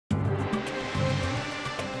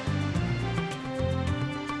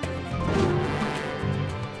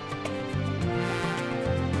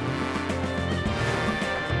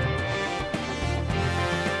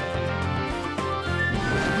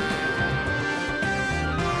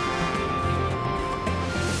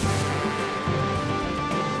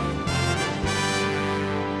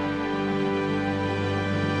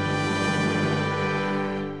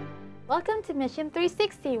Welcome to Mission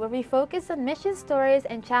 360, where we focus on mission stories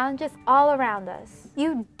and challenges all around us.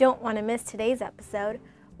 You don't want to miss today's episode.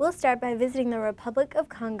 We'll start by visiting the Republic of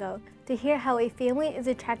Congo to hear how a family is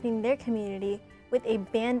attracting their community with a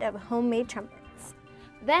band of homemade trumpets.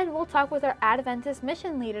 Then we'll talk with our Adventist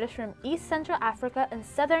Mission leaders from East Central Africa and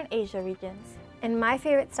Southern Asia regions. And my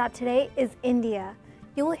favorite stop today is India.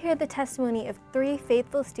 You will hear the testimony of 3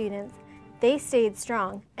 faithful students. They stayed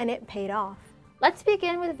strong, and it paid off. Let's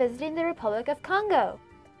begin with visiting the Republic of Congo.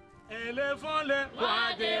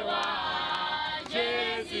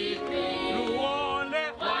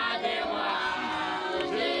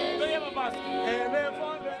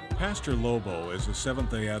 Pastor Lobo is a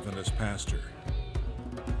Seventh-day Adventist pastor.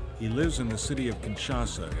 He lives in the city of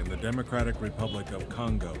Kinshasa in the Democratic Republic of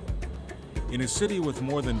Congo. In a city with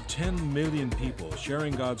more than 10 million people,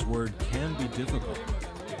 sharing God's Word can be difficult.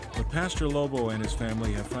 But Pastor Lobo and his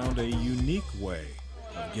family have found a unique way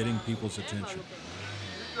of getting people's attention.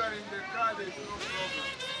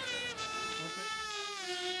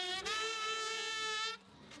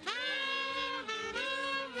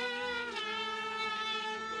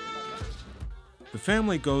 The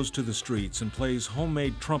family goes to the streets and plays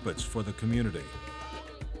homemade trumpets for the community.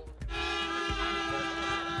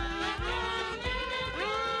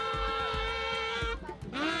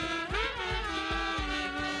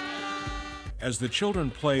 As the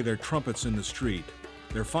children play their trumpets in the street,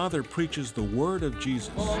 their father preaches the word of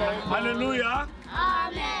Jesus. Hallelujah.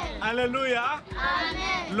 Amen. Hallelujah.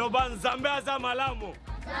 Amen. Loban Zambe azamalamu.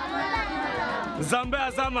 Zambe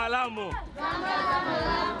azamalamu.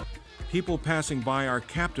 People passing by are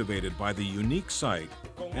captivated by the unique sight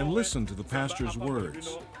and listen to the pastor's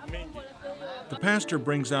words. The pastor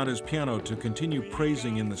brings out his piano to continue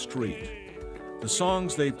praising in the street. The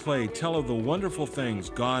songs they play tell of the wonderful things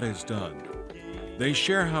God has done. They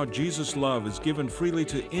share how Jesus' love is given freely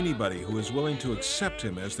to anybody who is willing to accept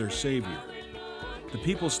Him as their Savior. The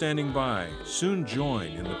people standing by soon join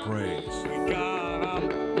in the praise.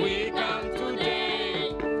 We come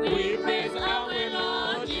today. We praise our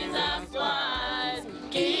Lord Jesus Christ,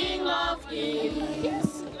 King of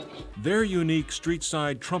Kings. Their unique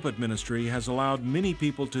street-side trumpet ministry has allowed many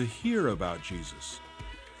people to hear about Jesus.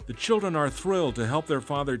 The children are thrilled to help their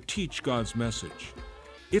father teach God's message.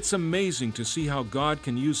 It's amazing to see how God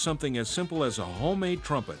can use something as simple as a homemade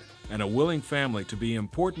trumpet and a willing family to be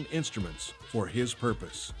important instruments for His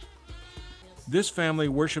purpose. This family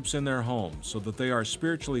worships in their home so that they are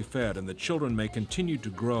spiritually fed and the children may continue to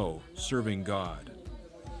grow serving God.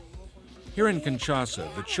 Here in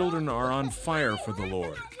Kinshasa, the children are on fire for the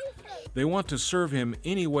Lord. They want to serve Him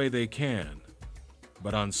any way they can,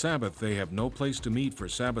 but on Sabbath they have no place to meet for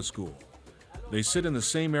Sabbath school. They sit in the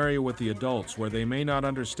same area with the adults where they may not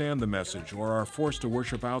understand the message or are forced to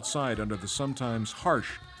worship outside under the sometimes harsh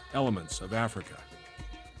elements of Africa.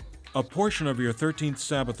 A portion of your 13th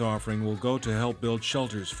Sabbath offering will go to help build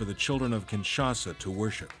shelters for the children of Kinshasa to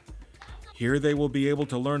worship. Here they will be able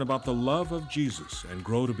to learn about the love of Jesus and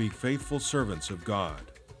grow to be faithful servants of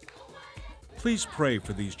God. Please pray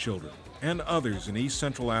for these children and others in East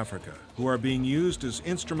Central Africa who are being used as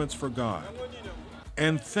instruments for God.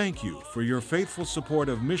 And thank you for your faithful support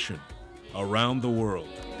of mission around the world.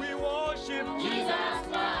 We worship Jesus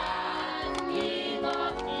Christ, King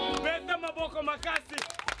of Kings. Beta maboko makasi.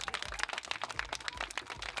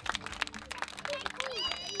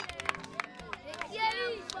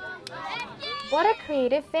 What a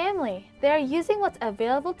creative family! They are using what's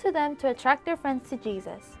available to them to attract their friends to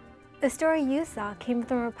Jesus. The story you saw came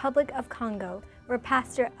from the Republic of Congo, where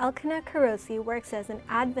Pastor Elkanah Karosi works as an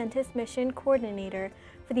Adventist Mission coordinator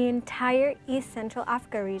for the entire East Central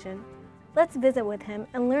Africa region. Let's visit with him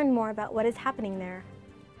and learn more about what is happening there.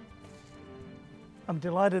 I'm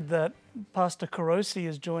delighted that Pastor Karosi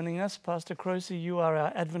is joining us. Pastor Karosi, you are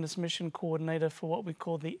our Adventist Mission coordinator for what we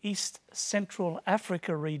call the East Central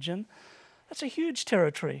Africa region. That's a huge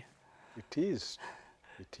territory. It is.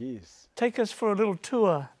 It is. Take us for a little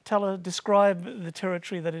tour. Describe the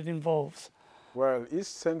territory that it involves. Well,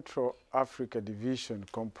 East Central Africa Division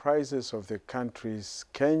comprises of the countries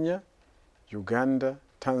Kenya, Uganda,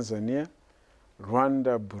 Tanzania,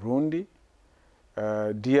 Rwanda, Burundi,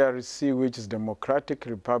 DRC, which is Democratic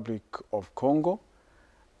Republic of Congo,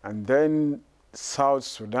 and then South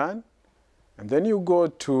Sudan, and then you go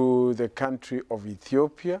to the country of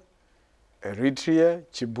Ethiopia, Eritrea,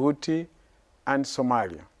 Djibouti, and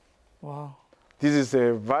Somalia. Wow. This is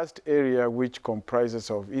a vast area which comprises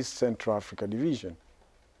of East Central Africa Division.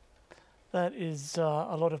 That is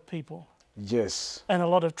a lot of people. Yes. And a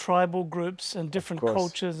lot of tribal groups and different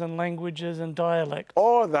cultures and languages and dialects.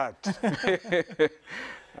 All that.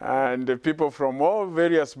 And people from all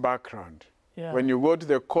various backgrounds. Yeah. When you go to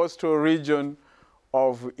the coastal region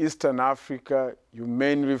of Eastern Africa, you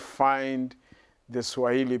mainly find the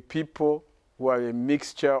Swahili people, who are a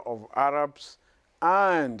mixture of Arabs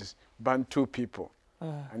and Bantu people.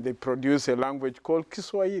 And they produce a language called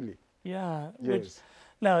Kiswahili. Yeah. Yes.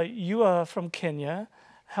 Now, you are from Kenya.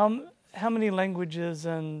 How many languages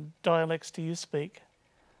and dialects do you speak?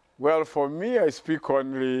 Well, for me, I speak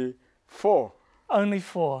only 4. Only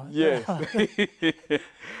 4? Yes.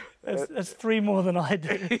 That's 3 more than I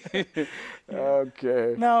do.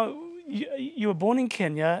 Okay. Now, you were born in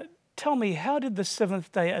Kenya. Tell me, how did the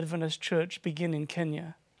Seventh-day Adventist Church begin in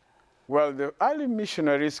Kenya? Well, the early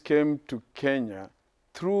missionaries came to Kenya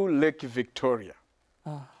through Lake Victoria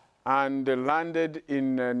and landed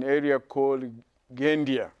in an area called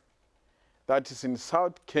Gendia, that is in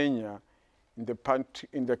South Kenya, in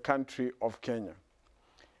the country of Kenya.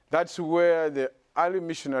 That's where the early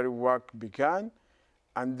missionary work began,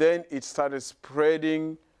 and then it started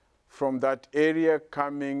spreading from that area,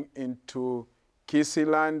 coming into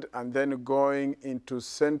Kisiland, and then going into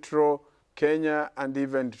central Kenya, and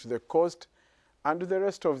even to the coast, and to the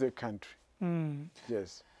rest of the country.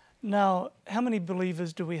 Yes. Now, how many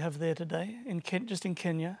believers do we have there today, just in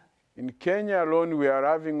Kenya? In Kenya alone, we are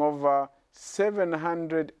having over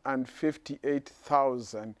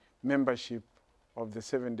 758,000 membership of the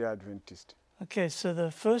Seventh-day Adventist. Okay, so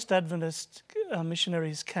the first Adventist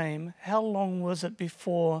missionaries came. How long was it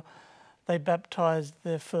before they baptized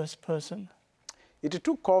their first person? It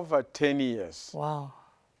took over 10 years. Wow.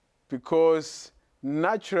 Because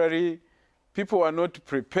naturally, people were not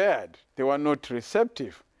prepared. They were not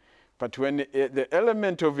receptive. But when the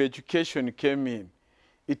element of education came in,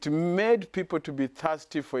 it made people to be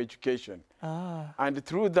thirsty for education. And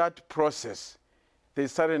through that process, they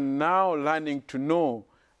started now learning to know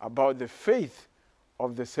about the faith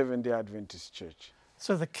of the Seventh-day Adventist Church.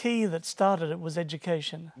 So the key that started it was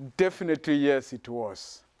education? Definitely, yes, it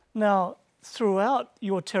was. Now, throughout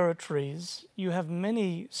your territories, you have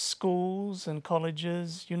many schools and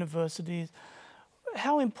colleges, universities.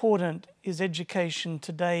 How important is education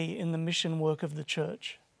today in the mission work of the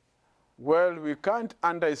church? Well, we can't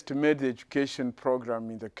underestimate the education program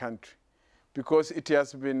in the country, because it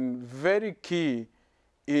has been very key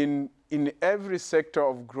in every sector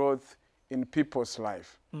of growth in people's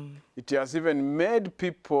life. It has even made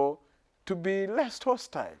people to be less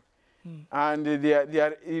hostile. And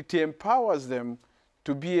it empowers them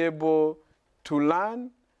to be able to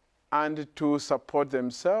learn and to support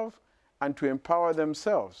themselves and to empower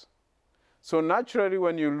themselves. So naturally,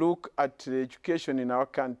 when you look at the education in our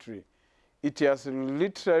country, it has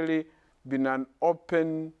literally been an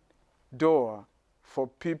open door for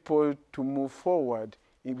people to move forward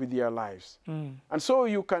with their lives. And so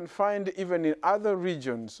you can find even in other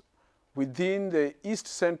regions within the East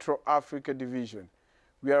Central Africa division,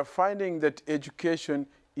 we are finding that education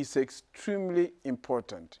is extremely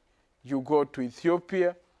important. You go to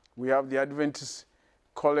Ethiopia, we have the Adventist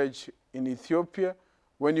College in Ethiopia.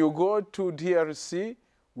 When you go to DRC,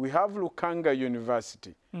 we have Lukanga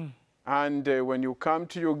University. And when you come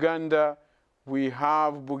to Uganda, we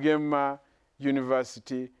have Bugema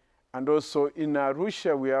University. And also in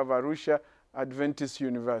Arusha, we have Arusha Adventist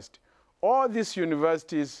University. All these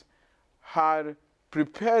universities are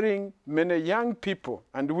preparing many young people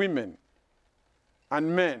and women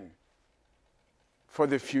and men for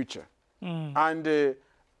the future. And,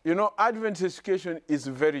 you know, Adventist education is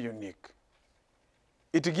very unique.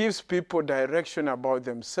 It gives people direction about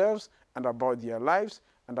themselves and about their lives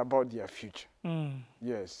and about their future.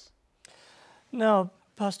 Yes. Now,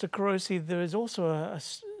 Pastor Karosi, there is also a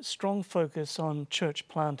strong focus on church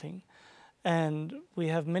planting. And we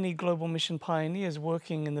have many global mission pioneers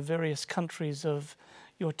working in the various countries of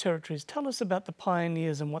your territories. Tell us about the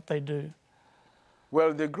pioneers and what they do.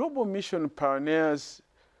 Well, the global mission pioneers,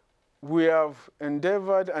 we have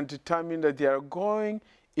endeavored and determined that they are going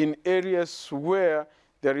in areas where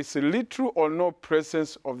there is a little or no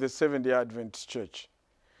presence of the Seventh-day Adventist Church.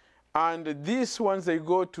 And these ones, they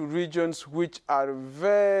go to regions which are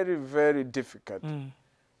very, very difficult,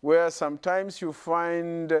 where sometimes you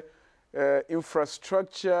find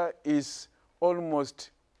infrastructure is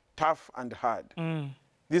almost tough and hard.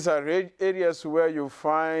 These are areas where you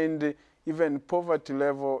find even poverty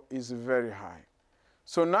level is very high.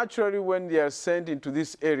 So naturally, when they are sent into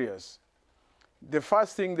these areas, the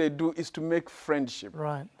first thing they do is to make friendship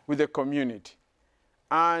with the community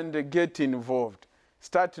and get involved,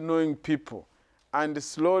 start knowing people. And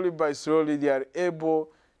slowly by slowly, they are able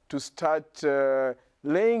to start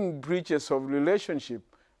laying bridges of relationship.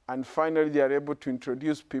 And finally, they are able to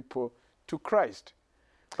introduce people to Christ.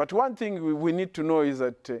 But one thing we need to know is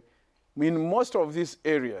that in most of these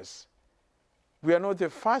areas, we are not the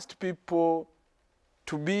first people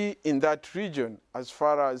to be in that region as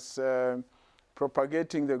far as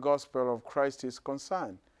propagating the gospel of Christ is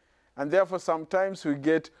concerned. And therefore, sometimes we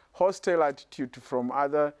get hostile attitude from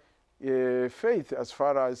other faith as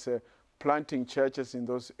far as planting churches in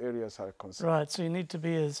those areas are concerned. Right, so you need to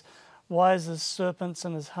be as wise as serpents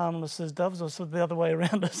and as harmless as doves, or sort of the other way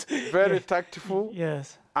around us. Very tactful.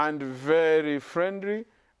 Yes. And very friendly.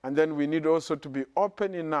 And then we need also to be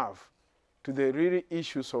open enough to the really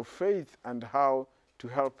issues of faith and how to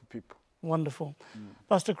help people. Wonderful.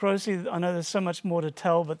 Pastor Croce, I know there's so much more to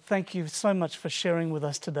tell, but thank you so much for sharing with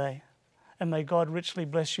us today. And may God richly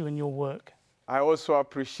bless you in your work. I also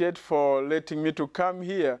appreciate for letting me to come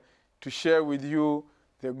here to share with you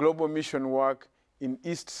the global mission work in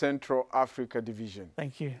East Central Africa Division.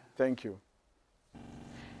 Thank you. Thank you.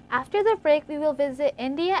 After the break, we will visit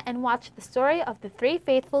India and watch the story of the 3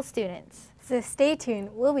 faithful students. So stay tuned.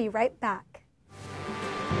 We'll be right back.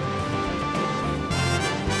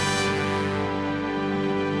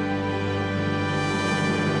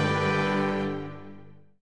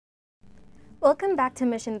 Welcome back to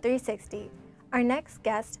Mission 360. Our next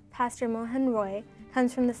guest, Pastor Mohan Roy,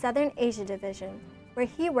 comes from the Southern Asia Division, where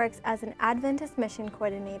he works as an Adventist Mission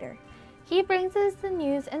coordinator. He brings us the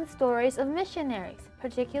news and stories of missionaries,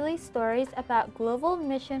 particularly stories about global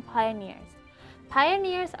mission pioneers.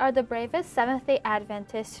 Pioneers are the bravest Seventh-day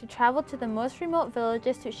Adventists who travel to the most remote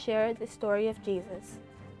villages to share the story of Jesus.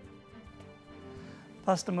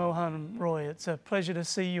 Pastor Mohan Roy, it's a pleasure to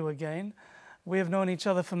see you again. We have known each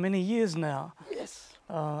other for many years now. Yes.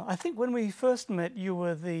 I think when we first met, you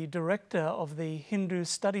were the director of the Hindu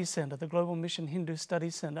Study Center, the Global Mission Hindu Study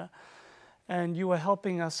Center, and you were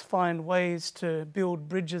helping us find ways to build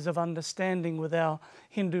bridges of understanding with our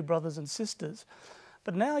Hindu brothers and sisters.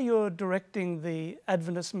 But now you're directing the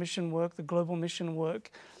Adventist mission work, the global mission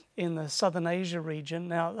work in the Southern Asia region.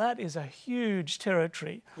 Now that is a huge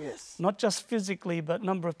territory. Yes. Not just physically, but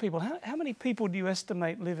number of people. How many people do you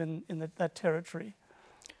estimate live in that territory?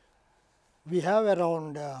 We have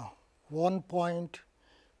around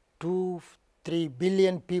 1.23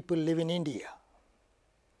 billion people live in India.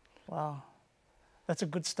 Wow, that's a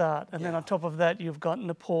good start. And then on top of that, you've got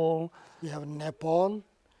Nepal. We have Nepal,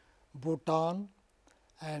 Bhutan,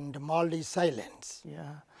 and Maldives Islands.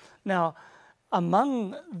 Yeah. Now,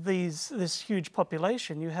 among this huge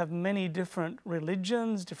population, you have many different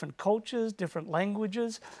religions, different cultures, different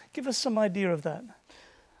languages. Give us some idea of that.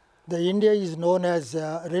 The India is known as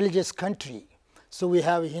a religious country. So we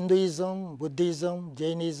have Hinduism, Buddhism,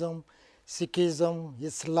 Jainism, Sikhism,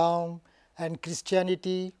 Islam, and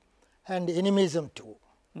Christianity, and animism too.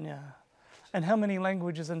 Yeah. And how many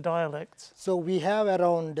languages and dialects? So we have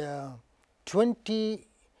around 20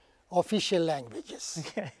 official languages.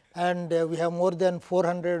 Okay. And we have more than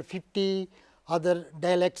 450 other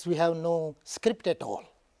dialects. We have no script at all.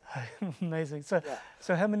 Amazing.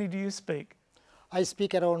 So how many do you speak? I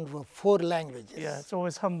speak around 4 languages. Yeah, it's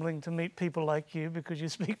always humbling to meet people like you because you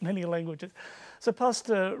speak many languages. So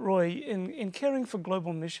Pastor Roy, in caring for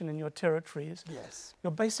global mission in your territories, Yes.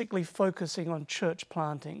 you're basically focusing on church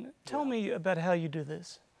planting. Tell me about how you do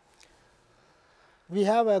this. We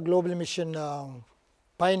have a global mission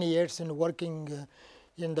pioneers in working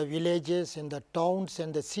in the villages, in the towns,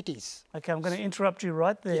 and the cities. Okay, I'm going to interrupt you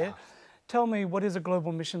right there. Yeah. Tell me, what is a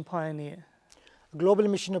global mission pioneer? Global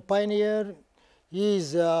mission pioneer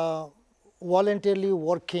is voluntarily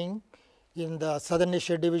working in the Southern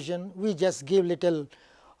Asia Division. We just give little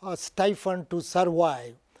stipend to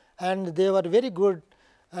survive, and they were very good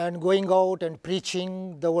and going out and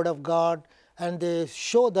preaching the word of God, and they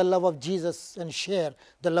show the love of Jesus and share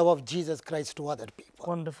the love of Jesus Christ to other people.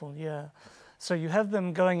 Wonderful, yeah. So you have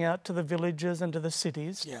them going out to the villages and to the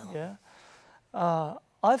cities. Yeah.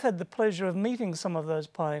 I've had the pleasure of meeting some of those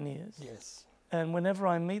pioneers. Yes. And whenever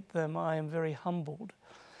I meet them, I am very humbled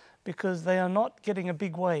because they are not getting a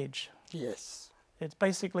big wage. Yes. It's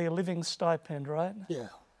basically a living stipend, right? Yeah.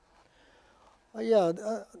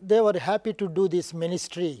 They were happy to do this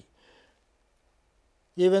ministry,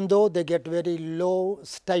 even though they get very low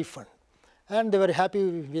stipend. And they were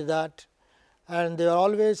happy with that. And they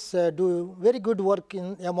always do very good work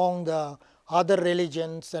among the other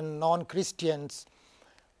religions and non-Christians.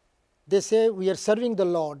 They say we are serving the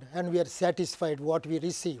Lord and we are satisfied what we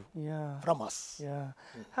receive from us. Yeah.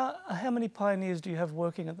 How many pioneers do you have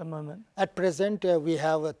working at the moment? At present, we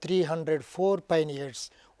have 304 pioneers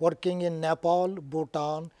working in Nepal,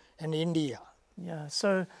 Bhutan, and India. Yeah.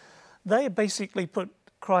 So they basically put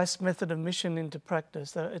Christ's method of mission into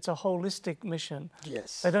practice. It's a holistic mission.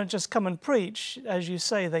 Yes. They don't just come and preach, as you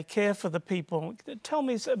say, they care for the people. Tell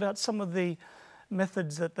me about some of the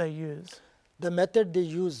methods that they use. The method they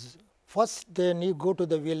use, first they need go to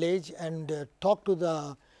the village and talk to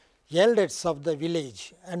the elders of the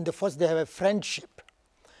village, and first they have a friendship,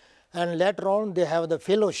 and later on they have the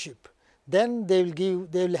fellowship. Then they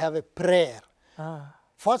will have a prayer.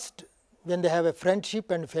 First, when they have a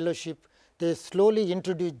friendship and fellowship, they slowly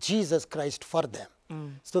introduce Jesus Christ for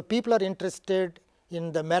them. So people are interested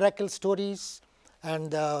in the miracle stories,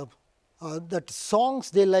 and that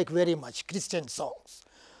songs they like very much, Christian songs.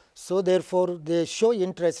 So therefore, they show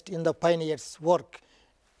interest in the pioneers' work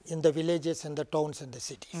in the villages and the towns and the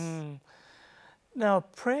cities. Now,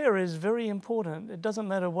 prayer is very important. It doesn't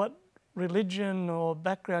matter what religion or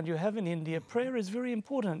background you have in India, prayer is very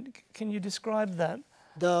important. Can you describe that?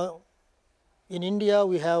 In India,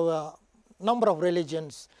 we have a number of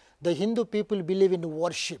religions. The Hindu people believe in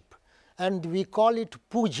worship, and we call it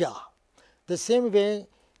puja. The same way,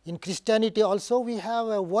 in Christianity also, we have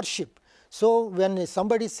a worship. So when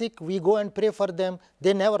somebody is sick, we go and pray for them.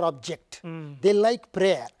 They never object. They like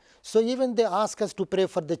prayer. So even they ask us to pray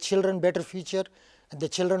for the children better future, and the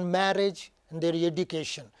children marriage, and their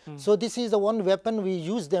education. So this is the one weapon we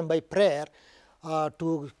use them by prayer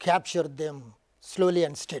to capture them slowly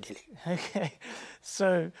and steadily. Okay,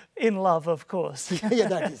 so in love, of course. Yeah,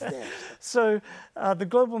 that is there. So the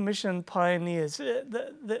Global Mission Pioneers,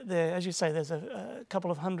 as you say, there's a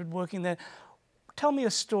couple of hundred working there. Tell me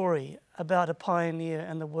a story about a pioneer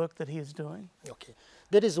and the work that he is doing. Okay,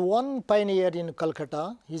 there is one pioneer in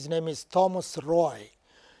Calcutta. His name is Thomas Roy.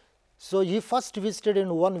 So he first visited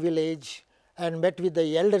in one village and met with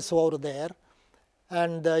the elders over there,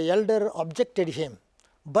 and the elder objected him.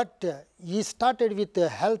 But he started with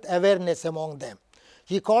health awareness among them.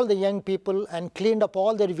 He called the young people and cleaned up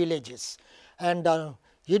all their villages, and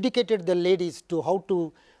educated the ladies to how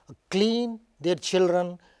to clean their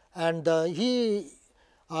children, and he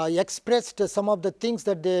expressed some of the things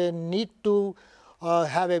that they need to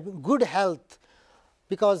have a good health,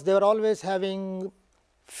 because they were always having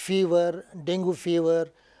fever, dengue fever,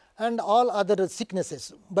 and all other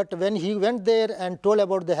sicknesses. But when he went there and told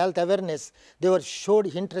about the health awareness, they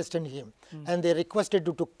showed interest in him, and they requested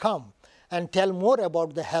to come and tell more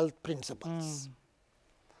about the health principles.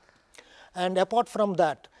 And apart from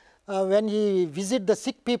that, when he visited the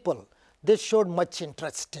sick people, they showed much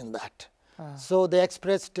interest in that. So they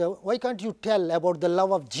expressed, why can't you tell about the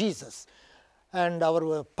love of Jesus? And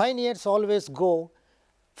our pioneers always go,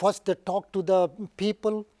 first they talk to the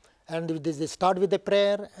people, and they start with a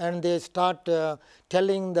prayer, and they start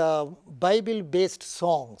telling the Bible-based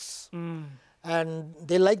songs. And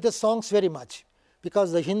they like the songs very much,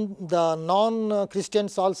 because the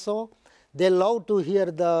non-Christians also, they love to hear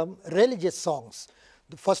the religious songs.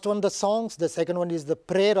 The first one, the songs, the second one is the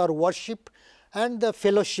prayer or worship, and the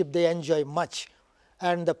fellowship they enjoy much.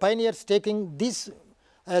 And the pioneers taking this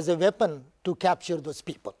as a weapon to capture those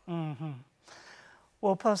people.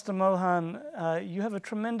 Well, Pastor Mohan, you have a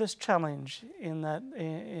tremendous challenge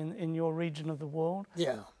in your region of the world.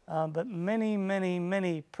 Yeah. But many, many,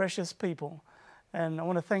 many precious people. And I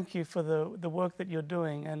want to thank you for the work that you're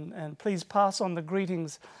doing. And please pass on the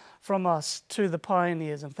greetings from us to the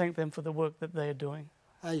pioneers and thank them for the work that they are doing.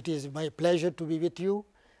 It is my pleasure to be with you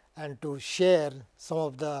and to share some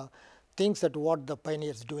of the things that what the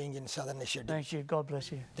pioneers doing in Southern Asia. Thank you. God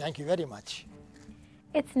bless you. Thank you very much.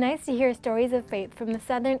 It's nice to hear stories of faith from the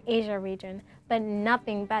Southern Asia region, but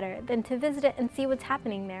nothing better than to visit it and see what's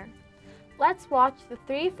happening there. Let's watch the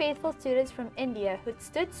 3 faithful students from India who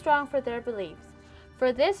stood strong for their beliefs.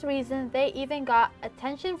 For this reason, they even got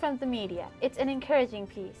attention from the media. It's an encouraging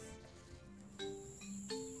piece.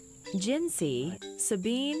 Jinsi,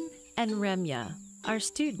 Sabine, and Remya are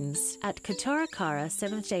students at Katorakara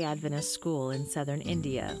Seventh-day Adventist School in southern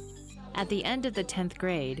India. At the end of the 10th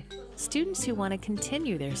grade, students who want to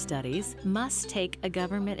continue their studies must take a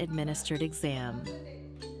government-administered exam.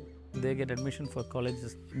 They get admission for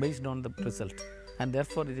colleges based on the result, and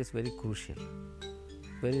therefore it is very crucial,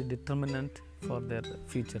 very determinant for their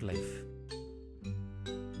future life.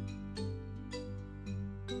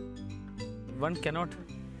 One cannot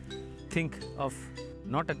think of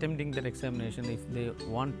not attempting their examination if they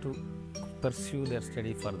want to pursue their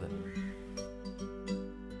study further.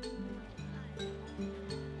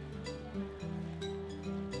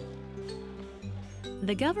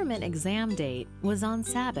 The government exam date was on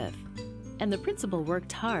Sabbath, and the principal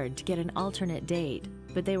worked hard to get an alternate date,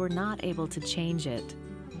 but they were not able to change it.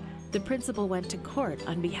 The principal went to court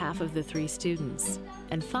on behalf of the 3 students.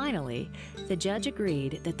 And finally, the judge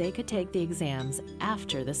agreed that they could take the exams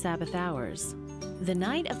after the Sabbath hours. The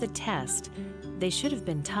night of the test, they should have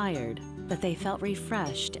been tired, but they felt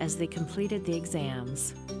refreshed as they completed the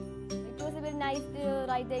exams. It was very nice to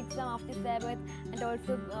write the exam after Sabbath, and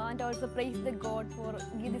also praise the God for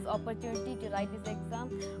give this opportunity to write this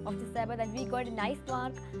exam after Sabbath, and we got a nice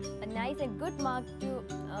mark, a nice and good mark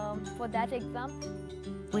for that exam.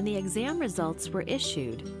 When the exam results were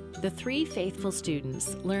issued, the 3 faithful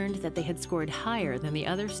students learned that they had scored higher than the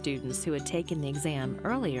other students who had taken the exam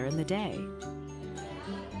earlier in the day.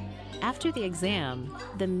 After the exam,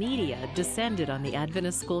 the media descended on the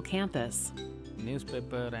Adventist school campus.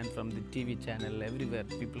 Newspaper and from the TV channel, everywhere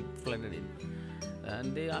people flooded in.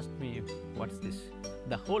 And they asked me, what's this?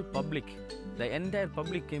 The whole public, the entire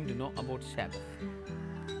public came to know about Sabbath.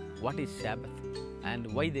 What is Sabbath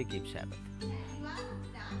and why they keep Sabbath.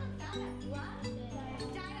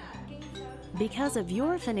 Because of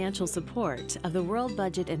your financial support of the World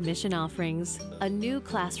Budget and Mission offerings, a new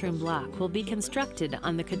classroom block will be constructed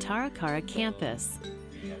on the Katarakara campus.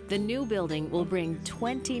 The new building will bring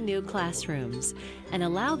 20 new classrooms and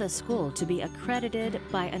allow the school to be accredited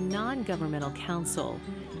by a non-governmental council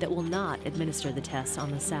that will not administer the tests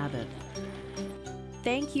on the Sabbath.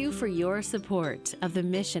 Thank you for your support of the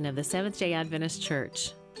mission of the Seventh-day Adventist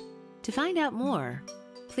Church. To find out more,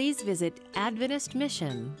 please visit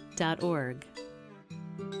AdventistMission.org.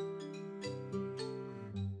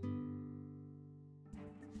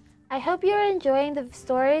 I hope you are enjoying the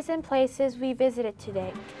stories and places we visited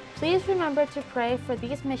today. Please remember to pray for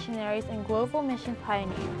these missionaries and global mission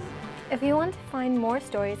pioneers. If you want to find more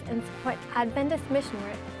stories and support Adventist mission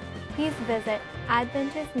work, please visit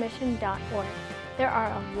AdventistMission.org. There are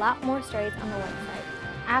a lot more stories on the website.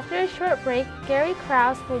 After a short break, Gary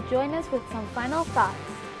Krause will join us with some final thoughts.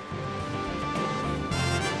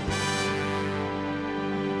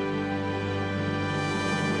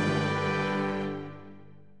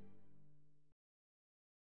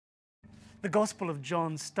 The Gospel of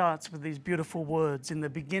John starts with these beautiful words. In the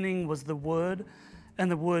beginning was the Word, and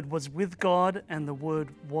the Word was with God, and the Word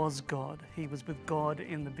was God. He was with God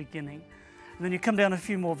in the beginning. And then you come down a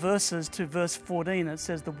few more verses to verse 14. It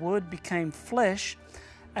says, the Word became flesh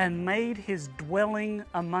and made his dwelling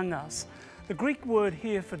among us. The Greek word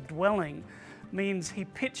here for dwelling means he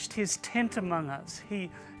pitched his tent among us. He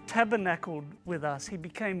tabernacled with us. He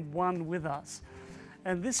became one with us.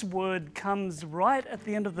 And this word comes right at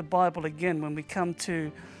the end of the Bible again when we come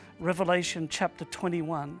to Revelation chapter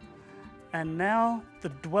 21. And now the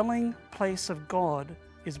dwelling place of God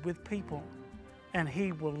is with people, and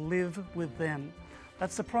he will live with them.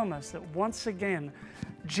 That's the promise, that once again,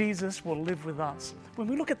 Jesus will live with us. When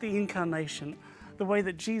we look at the incarnation, the way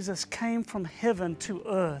that Jesus came from heaven to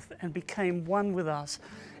earth and became one with us,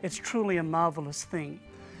 it's truly a marvelous thing.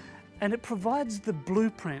 And it provides the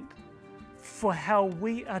blueprint for how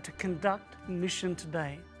we are to conduct mission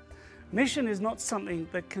today. Mission is not something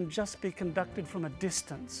that can just be conducted from a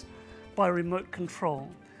distance by remote control.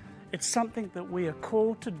 It's something that we are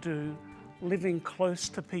called to do, living close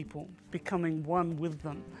to people, becoming one with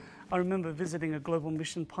them. I remember visiting a global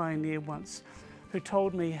mission pioneer once who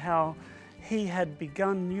told me how he had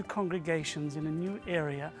begun new congregations in a new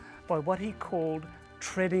area by what he called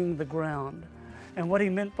treading the ground. And what he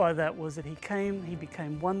meant by that was that he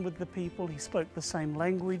became one with the people, he spoke the same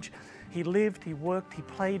language, he lived, he worked, he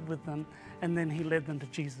played with them, and then he led them to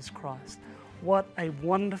Jesus Christ. What a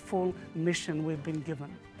wonderful mission we've been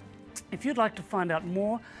given. If you'd like to find out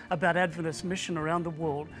more about Adventist mission around the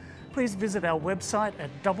world, please visit our website at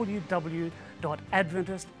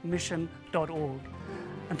www.adventistmission.org.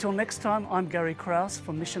 Until next time, I'm Gary Krause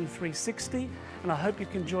from Mission 360, and I hope you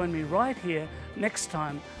can join me right here next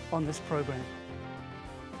time on this program.